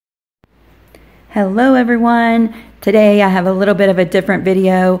Hello everyone. Today I have a little bit of a different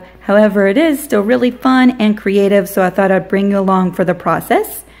video. However, it is still really fun and creative, so I thought I'd bring you along for the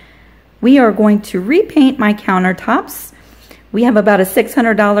process. We are going to repaint my countertops. We have about a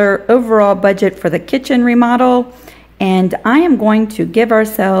 $600 overall budget for the kitchen remodel, and I am going to give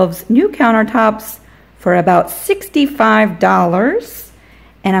ourselves new countertops for about $65,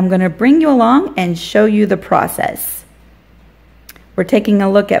 and I'm going to bring you along and show you the process. We're taking a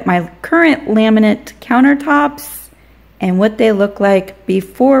look at my current laminate countertops and what they look like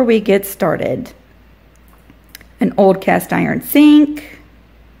before we get started. An old cast iron sink.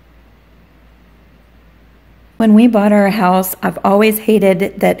 When we bought our house, I've always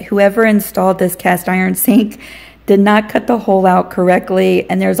hated that whoever installed this cast iron sink did not cut the hole out correctly,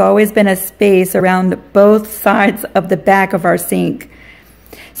 and there's always been a space around both sides of the back of our sink.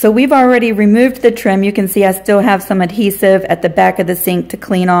 So we've already removed the trim. You can see I still have some adhesive at the back of the sink to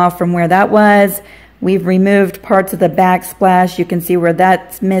clean off from where that was. We've removed parts of the backsplash. You can see where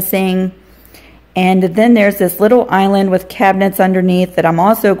that's missing. And then there's this little island with cabinets underneath that I'm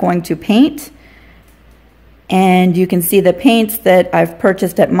also going to paint. And you can see the paints that I've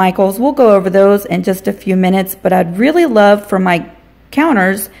purchased at Michael's. We'll go over those in just a few minutes, but I'd really love for my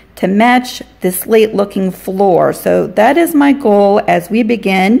counters to match this slate looking floor. So that is my goal as we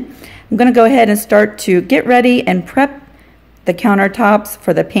begin. I'm going to go ahead and start to get ready and prep the countertops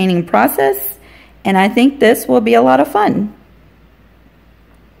for the painting process, and I think this will be a lot of fun.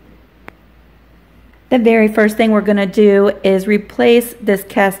 The very first thing we're going to do is replace this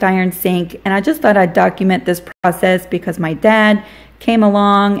cast iron sink, and I just thought I'd document this process because my dad came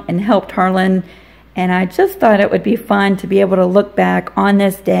along and helped Harlan, and I just thought it would be fun to be able to look back on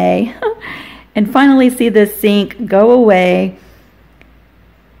this day and finally see this sink go away.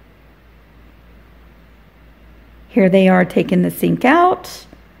 Here they are taking the sink out,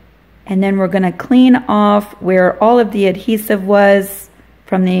 and then we're going to clean off where all of the adhesive was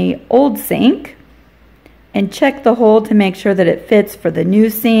from the old sink and check the hole to make sure that it fits for the new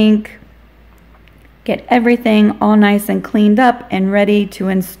sink. Get everything all nice and cleaned up and ready to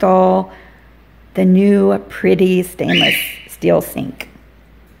install the new pretty stainless steel sink.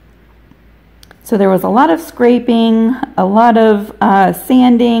 So there was a lot of scraping, a lot of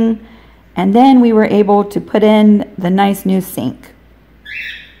sanding, and then we were able to put in the nice new sink.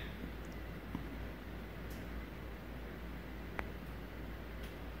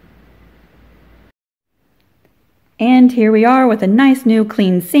 And here we are with a nice new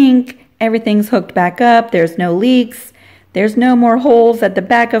clean sink. Everything's hooked back up. There's no leaks. There's no more holes at the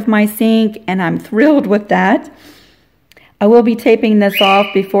back of my sink, and I'm thrilled with that. I will be taping this off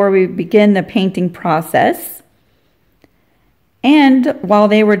before we begin the painting process. And while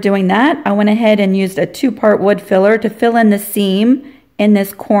they were doing that, I went ahead and used a 2-part wood filler to fill in the seam in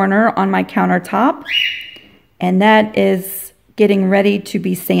this corner on my countertop. And that is getting ready to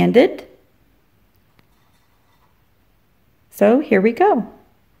be sanded. So here we go.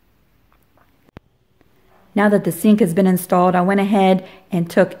 Now that the sink has been installed, I went ahead and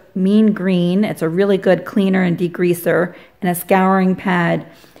took Mean Green, it's a really good cleaner and degreaser, and a scouring pad,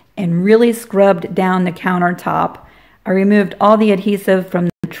 and really scrubbed down the countertop. I removed all the adhesive from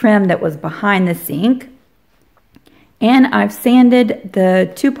the trim that was behind the sink, and I've sanded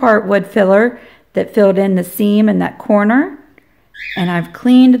the 2-part wood filler that filled in the seam in that corner, and I've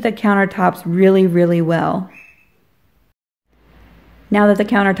cleaned the countertops really, really well. Now that the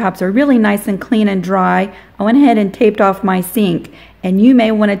countertops are really nice and clean and dry, I went ahead and taped off my sink. And you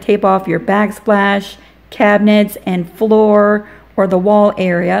may want to tape off your backsplash, cabinets, and floor or the wall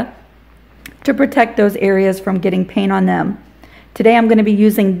area to protect those areas from getting paint on them. Today I'm going to be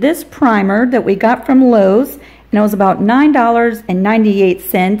using this primer that we got from Lowe's, and it was about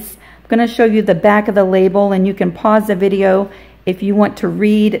 $9.98. I'm going to show you the back of the label, and you can pause the video if you want to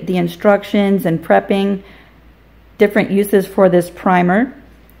read the instructions and prepping different uses for this primer.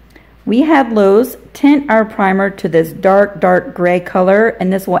 We had Lowe's tint our primer to this dark gray color,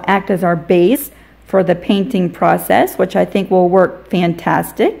 and this will act as our base for the painting process, which I think will work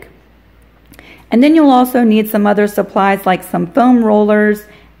fantastic. And then you'll also need some other supplies like some foam rollers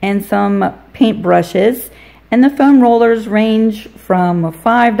and some paint brushes. And the foam rollers range from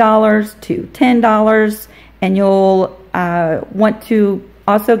 $5 to $10, and you'll want to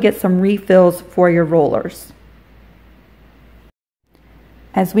also get some refills for your rollers.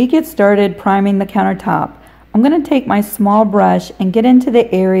 As we get started priming the countertop, I'm going to take my small brush and get into the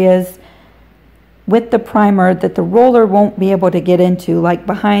areas with the primer that the roller won't be able to get into, like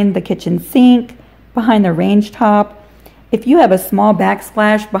behind the kitchen sink, behind the range top. If you have a small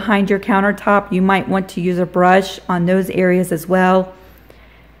backsplash behind your countertop, you might want to use a brush on those areas as well.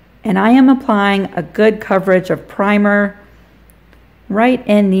 And I am applying a good coverage of primer right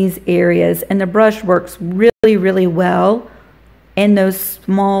in these areas, and the brush works really, really well in those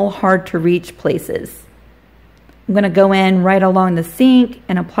small, hard to reach places. I'm going to go in right along the sink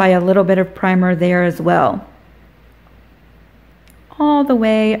and apply a little bit of primer there as well, all the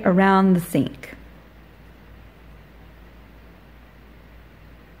way around the sink.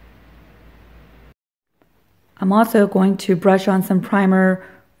 I'm also going to brush on some primer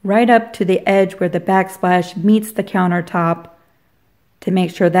right up to the edge where the backsplash meets the countertop to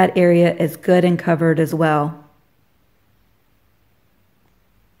make sure that area is good and covered as well.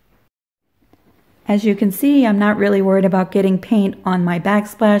 As you can see, I'm not really worried about getting paint on my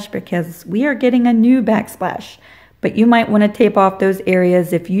backsplash because we are getting a new backsplash. But you might want to tape off those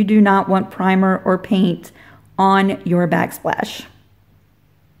areas if you do not want primer or paint on your backsplash.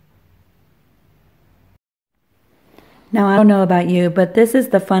 Now, I don't know about you, but this is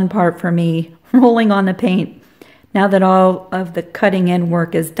the fun part for me, rolling on the paint. Now that all of the cutting in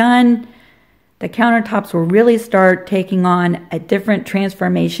work is done, the countertops will really start taking on a different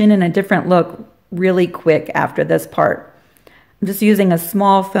transformation and a different look really quick after this part. I'm just using a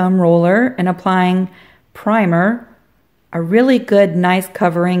small foam roller and applying primer, a really good, nice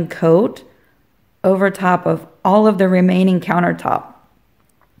covering coat over top of all of the remaining countertop.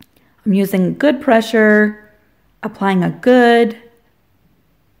 I'm using good pressure, applying a good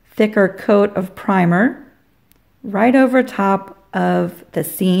thicker coat of primer right over top of the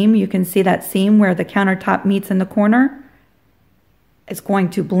seam. You can see that seam where the countertop meets in the corner. It's going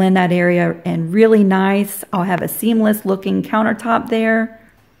to blend that area in really nice. I'll have a seamless looking countertop there.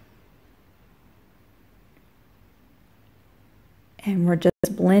 And we're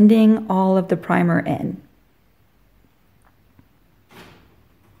just blending all of the primer in.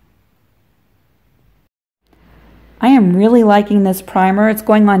 I am really liking this primer. It's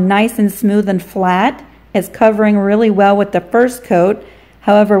going on nice and smooth and flat. It's covering really well with the first coat.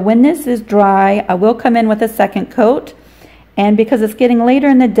 However, when this is dry, I will come in with a second coat. And because it's getting later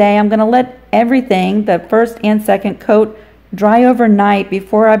in the day, I'm going to let everything, the first and second coat, dry overnight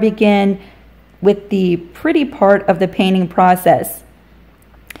before I begin with the pretty part of the painting process.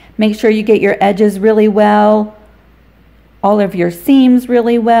 Make sure you get your edges really well, all of your seams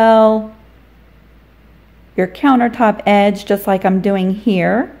really well, your countertop edge just like I'm doing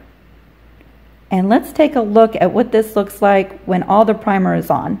here. And let's take a look at what this looks like when all the primer is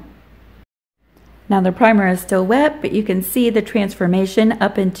on. Now the primer is still wet, but you can see the transformation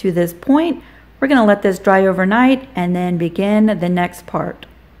up into this point. We're going to let this dry overnight and then begin the next part.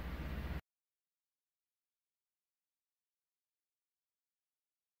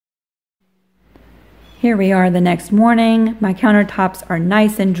 Here we are the next morning. My countertops are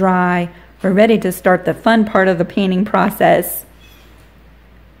nice and dry. We're ready to start the fun part of the painting process.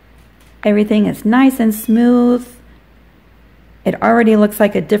 Everything is nice and smooth. It already looks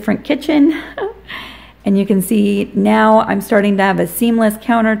like a different kitchen. And you can see now I'm starting to have a seamless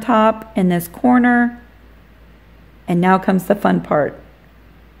countertop in this corner. And now comes the fun part.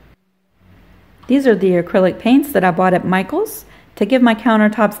 These are the acrylic paints that I bought at Michael's to give my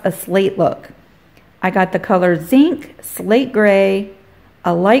countertops a slate look. I got the color zinc, slate gray,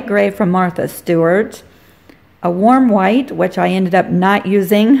 a light gray from Martha Stewart, a warm white, which I ended up not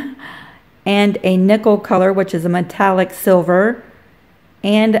using, and a nickel color, which is a metallic silver,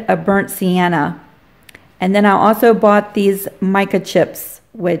 and a burnt sienna. And then I also bought these mica chips,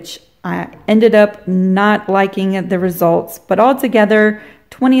 which I ended up not liking the results, but altogether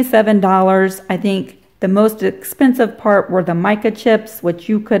 $27. I think the most expensive part were the mica chips, which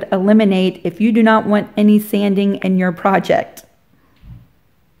you could eliminate if you do not want any sanding in your project.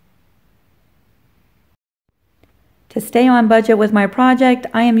 To stay on budget with my project,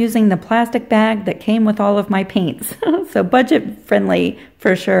 I am using the plastic bag that came with all of my paints. So budget friendly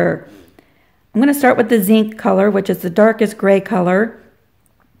for sure. I'm going to start with the zinc color, which is the darkest gray color.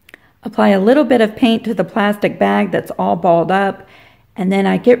 Apply a little bit of paint to the plastic bag that's all balled up. And then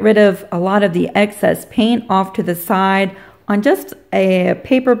I get rid of a lot of the excess paint off to the side on just a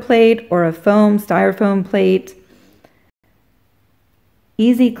paper plate or a styrofoam plate.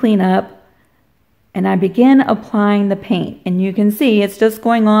 Easy cleanup. And I begin applying the paint. And you can see it's just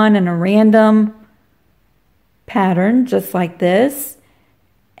going on in a random pattern, just like this.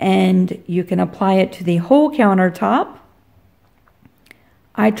 And you can apply it to the whole countertop.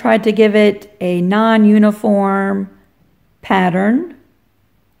 I tried to give it a non-uniform pattern,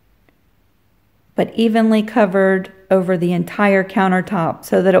 but evenly covered over the entire countertop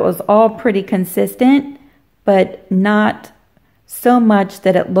so that it was all pretty consistent, but not so much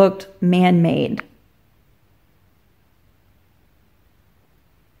that it looked man-made.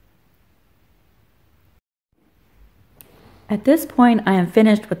 At this point, I am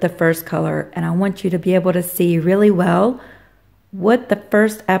finished with the first color, and I want you to be able to see really well what the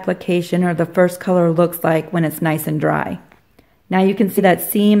first application or the first color looks like when it's nice and dry. Now you can see that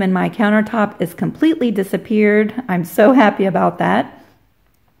seam in my countertop is completely disappeared. I'm so happy about that.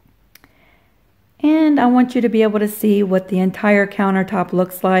 And I want you to be able to see what the entire countertop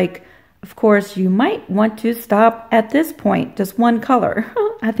looks like. Of course, you might want to stop at this point, just one color.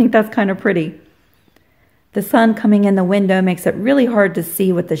 I think that's kind of pretty. The sun coming in the window makes it really hard to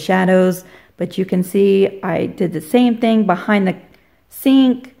see with the shadows, but you can see I did the same thing behind the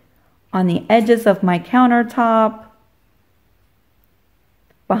sink, on the edges of my countertop,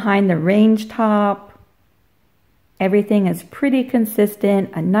 behind the range top. Everything is pretty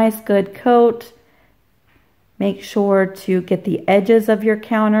consistent, a nice good coat. Make sure to get the edges of your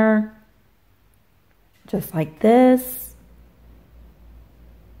counter, just like this.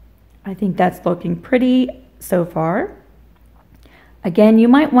 I think that's looking pretty so far. Again, you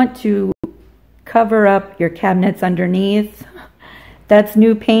might want to cover up your cabinets underneath. That's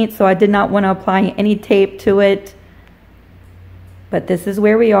new paint, so I did not want to apply any tape to it. But this is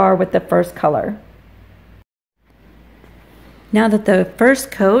where we are with the first color. Now that the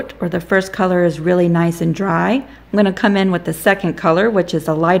first coat or the first color is really nice and dry, I'm going to come in with the second color, which is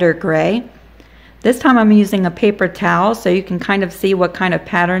a lighter gray. This time I'm using a paper towel so you can kind of see what kind of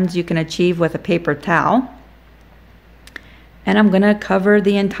patterns you can achieve with a paper towel. And I'm going to cover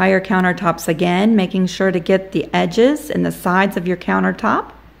the entire countertops again, making sure to get the edges and the sides of your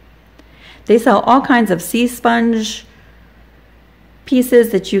countertop. They sell all kinds of sea sponge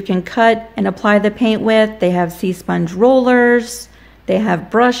pieces that you can cut and apply the paint with. They have sea sponge rollers, they have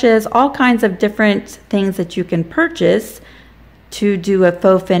brushes, all kinds of different things that you can purchase to do a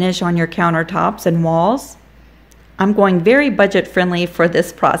faux finish on your countertops and walls. I'm going very budget friendly for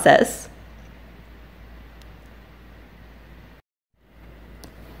this process.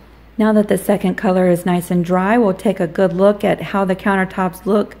 Now that the second color is nice and dry, we'll take a good look at how the countertops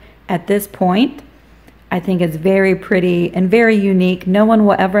look at this point. I think it's very pretty and very unique. No one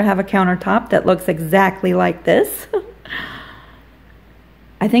will ever have a countertop that looks exactly like this.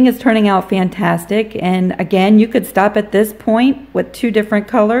 I think it's turning out fantastic. And again, you could stop at this point with two different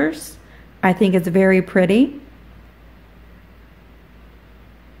colors. I think it's very pretty.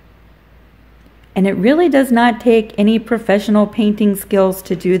 And it really does not take any professional painting skills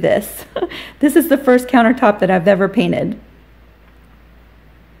to do this. This is the first countertop that I've ever painted.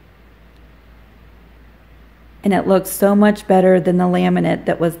 And it looks so much better than the laminate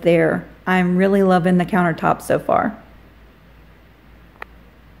that was there. I'm really loving the countertop so far.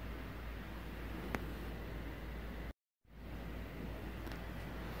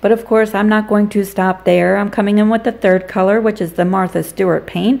 But of course, I'm not going to stop there. I'm coming in with the third color, which is the Martha Stewart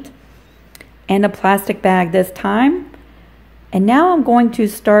paint, and a plastic bag this time. And now I'm going to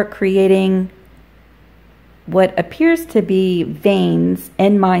start creating what appears to be veins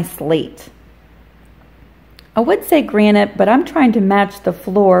in my slate. I would say granite, but I'm trying to match the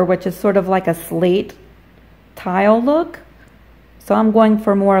floor, which is sort of like a slate tile look. So I'm going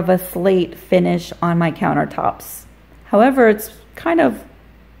for more of a slate finish on my countertops. However, it's kind of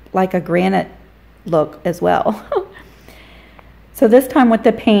like a granite look as well. So this time with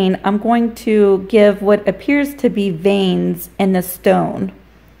the paint, I'm going to give what appears to be veins in the stone.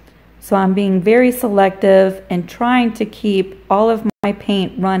 So I'm being very selective and trying to keep all of my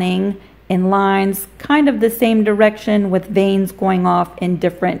paint running in lines kind of the same direction with veins going off in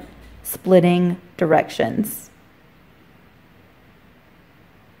different splitting directions.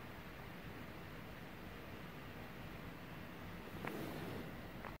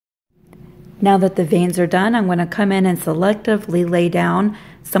 Now that the veins are done, I'm going to come in and selectively lay down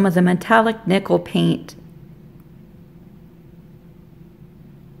some of the metallic nickel paint.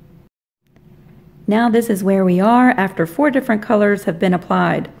 Now this is where we are after 4 different colors have been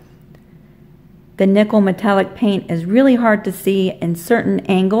applied. The nickel metallic paint is really hard to see in certain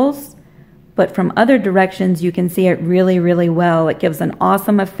angles, but from other directions you can see it really, really well. It gives an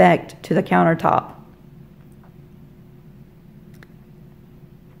awesome effect to the countertop.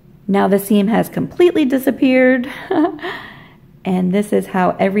 Now the seam has completely disappeared and this is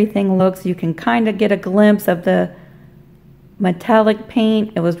how everything looks. You can kind of get a glimpse of the metallic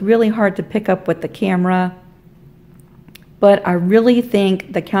paint. It was really hard to pick up with the camera, but I really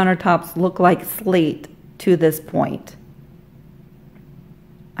think the countertops look like slate to this point.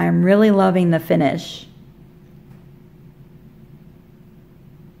 I'm really loving the finish.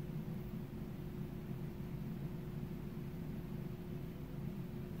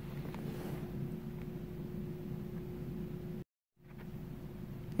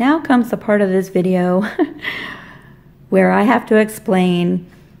 Now comes the part of this video where I have to explain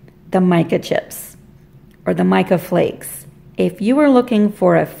the mica chips or the mica flakes. If you are looking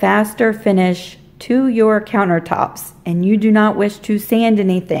for a faster finish to your countertops and you do not wish to sand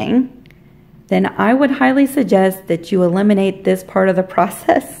anything, then I would highly suggest that you eliminate this part of the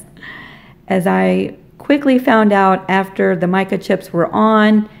process. As I quickly found out after the mica chips were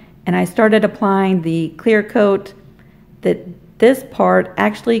on and I started applying the clear coat, that this part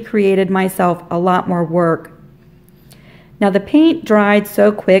actually created myself a lot more work. Now the paint dried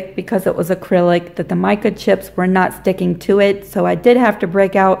so quick because it was acrylic that the mica chips were not sticking to it, so I did have to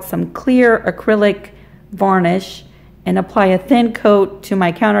break out some clear acrylic varnish and apply a thin coat to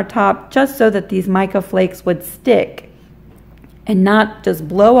my countertop just so that these mica flakes would stick and not just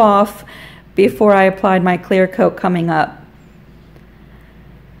blow off before I applied my clear coat coming up.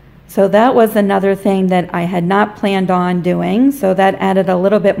 So that was another thing that I had not planned on doing, so that added a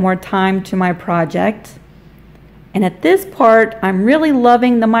little bit more time to my project. And at this part, I'm really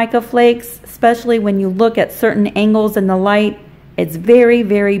loving the mica flakes, especially when you look at certain angles in the light. It's very,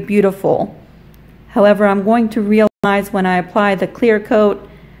 very beautiful. However, I'm going to realize when I apply the clear coat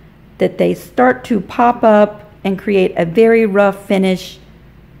that they start to pop up and create a very rough finish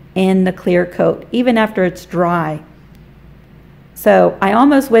in the clear coat, even after it's dry. So I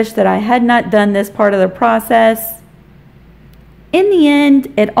almost wish that I had not done this part of the process. In the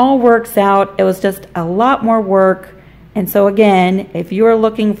end, it all works out. It was just a lot more work. And so again, if you are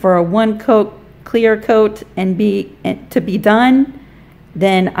looking for a one coat clear coat to be done,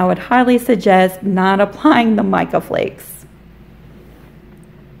 then I would highly suggest not applying the mica flakes.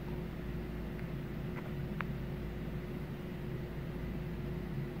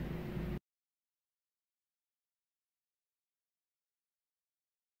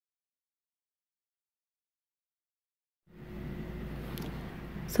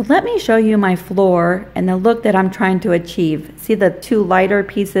 So let me show you my floor and the look that I'm trying to achieve. See the two lighter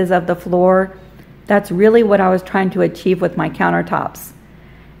pieces of the floor? That's really what I was trying to achieve with my countertops.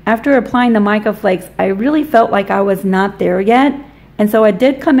 After applying the mica flakes, I really felt like I was not there yet, and so I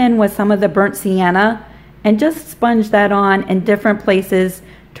did come in with some of the burnt sienna and just sponge that on in different places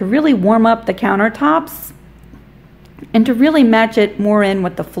to really warm up the countertops and to really match it more in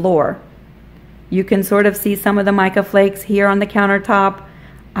with the floor. You can sort of see some of the mica flakes here on the countertop.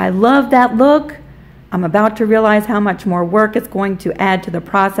 I love that look. I'm about to realize how much more work it's going to add to the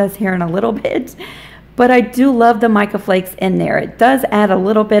process here in a little bit, but I do love the mica flakes in there. It does add a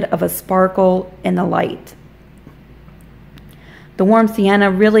little bit of a sparkle in the light. The warm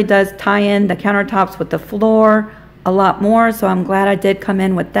sienna really does tie in the countertops with the floor a lot more, so I'm glad I did come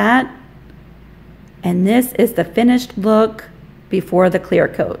in with that. And this is the finished look before the clear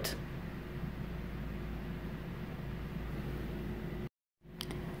coat.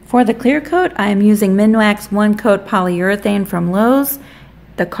 For the clear coat, I am using Minwax One Coat Polyurethane from Lowe's.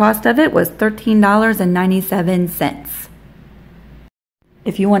 The cost of it was $13.97.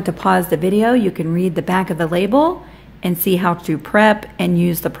 If you want to pause the video, you can read the back of the label and see how to prep and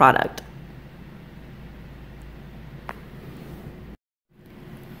use the product.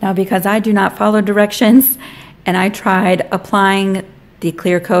 Now, because I do not follow directions and I tried applying the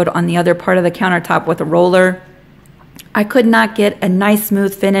clear coat on the other part of the countertop with a roller, I could not get a nice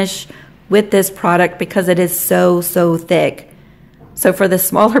smooth finish with this product because it is so thick. So for the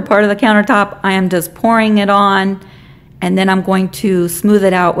smaller part of the countertop, I am just pouring it on and then I'm going to smooth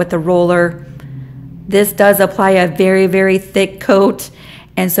it out with the roller. This does apply a very thick coat,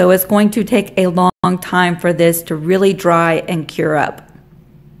 and so it's going to take a long time for this to really dry and cure up.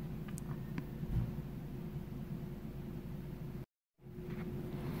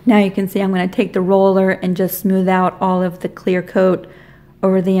 Now you can see I'm going to take the roller and just smooth out all of the clear coat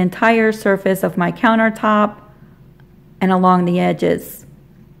over the entire surface of my countertop and along the edges.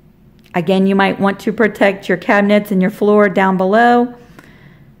 Again, you might want to protect your cabinets and your floor down below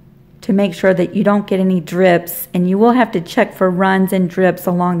to make sure that you don't get any drips, and you will have to check for runs and drips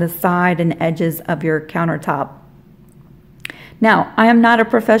along the side and edges of your countertop. Now, I am not a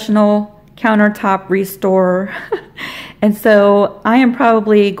professional countertop restorer, and so I am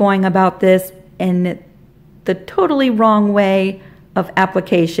probably going about this in the totally wrong way of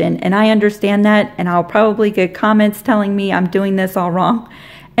application, and I understand that, and I'll probably get comments telling me I'm doing this all wrong,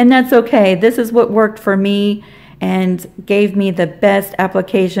 and that's okay. This is what worked for me and gave me the best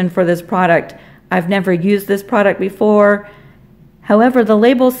application for this product. I've never used this product before. However, the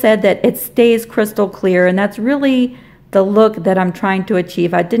label said that it stays crystal clear, and that's really the look that I'm trying to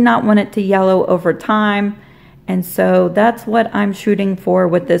achieve. I did not want it to yellow over time, and so that's what I'm shooting for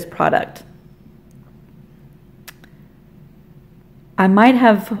with this product. I might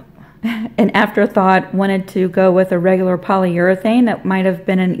have an afterthought, wanted to go with a regular polyurethane. That might have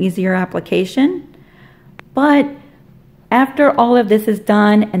been an easier application. But after all of this is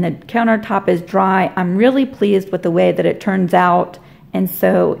done and the countertop is dry, I'm really pleased with the way that it turns out. And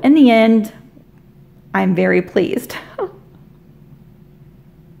so in the end, I'm very pleased.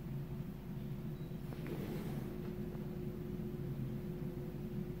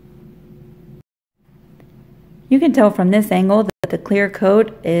 You can tell from this angle that the clear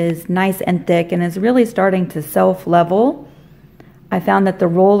coat is nice and thick and is really starting to self-level. I found that the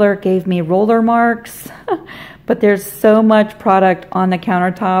roller gave me roller marks, but there's so much product on the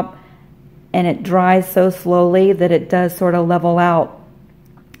countertop and it dries so slowly that it does sort of level out.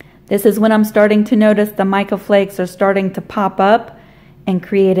 This is when I'm starting to notice the mica flakes are starting to pop up and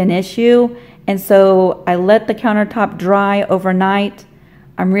create an issue. And so I let the countertop dry overnight.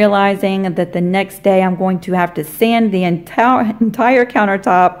 I'm realizing that the next day I'm going to have to sand the entire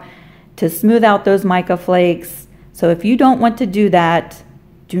countertop to smooth out those mica flakes. So if you don't want to do that,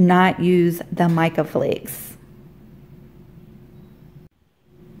 do not use the mica flakes.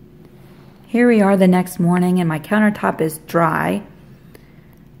 Here we are the next morning and my countertop is dry.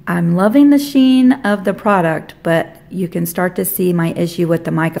 I'm loving the sheen of the product, but you can start to see my issue with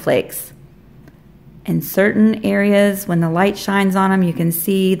the mica flakes. In certain areas, when the light shines on them, you can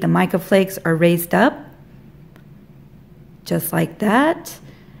see the mica flakes are raised up, just like that.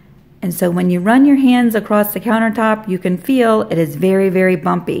 And so when you run your hands across the countertop, you can feel it is very, very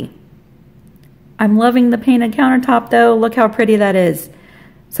bumpy. I'm loving the painted countertop though. Look how pretty that is.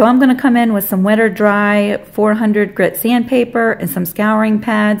 So I'm going to come in with some wet or dry 400 grit sandpaper and some scouring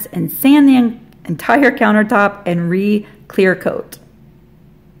pads and sand the entire countertop and re-clear coat.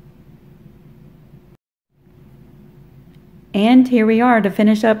 And here we are to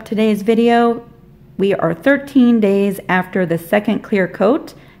finish up today's video. We are 13 days after the second clear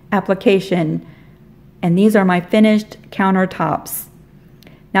coat application, and these are my finished countertops.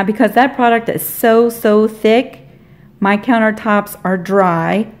 Now because that product is so thick, my countertops are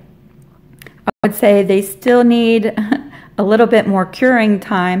dry. I would say they still need a little bit more curing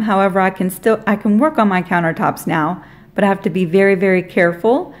time. However, I can work on my countertops now, but I have to be very, very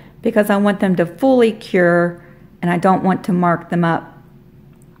careful because I want them to fully cure and I don't want to mark them up.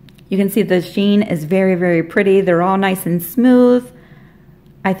 You can see the sheen is very, very pretty. They're all nice and smooth.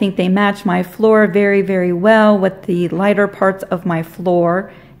 I think they match my floor very, very well with the lighter parts of my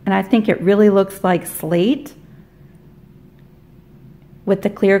floor, and I think it really looks like slate. With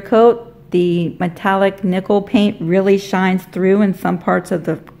the clear coat, the metallic nickel paint really shines through in some parts of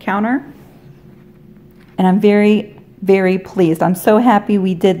the counter. And I'm very, very pleased. I'm so happy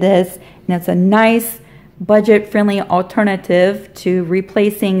we did this, and it's a nice budget-friendly alternative to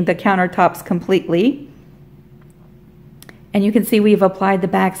replacing the countertops completely. And you can see we've applied the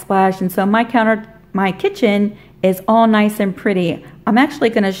backsplash, and so my kitchen is all nice and pretty. I'm actually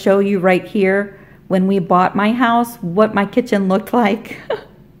going to show you right here when we bought my house what my kitchen looked like.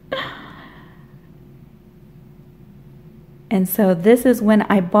 And so this is when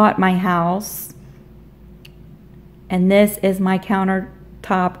I bought my house, and this is my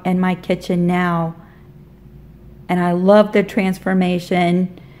countertop and my kitchen now. And I love the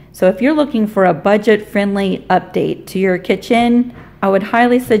transformation. So if you're looking for a budget-friendly update to your kitchen, I would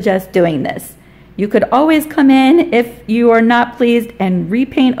highly suggest doing this. You could always come in if you are not pleased and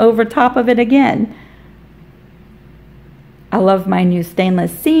repaint over top of it again. I love my new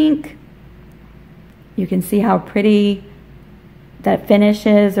stainless sink. You can see how pretty that finish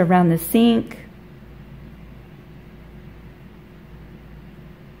is around the sink.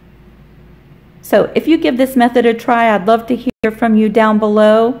 So if you give this method a try, I'd love to hear from you down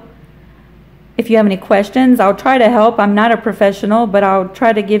below. If you have any questions, I'll try to help. I'm not a professional, but I'll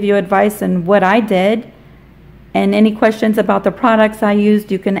try to give you advice on what I did. And any questions about the products I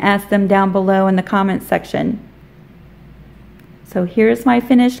used, you can ask them down below in the comments section. So here's my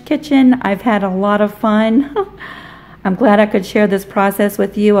finished kitchen. I've had a lot of fun. I'm glad I could share this process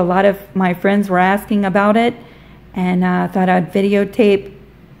with you. A lot of my friends were asking about it, and I thought I'd videotape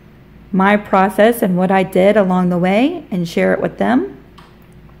my process and what I did along the way and share it with them.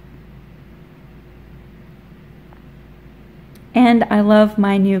 And I love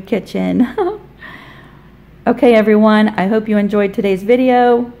my new kitchen. Okay everyone, I hope you enjoyed today's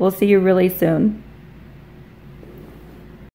video. We'll see you really soon.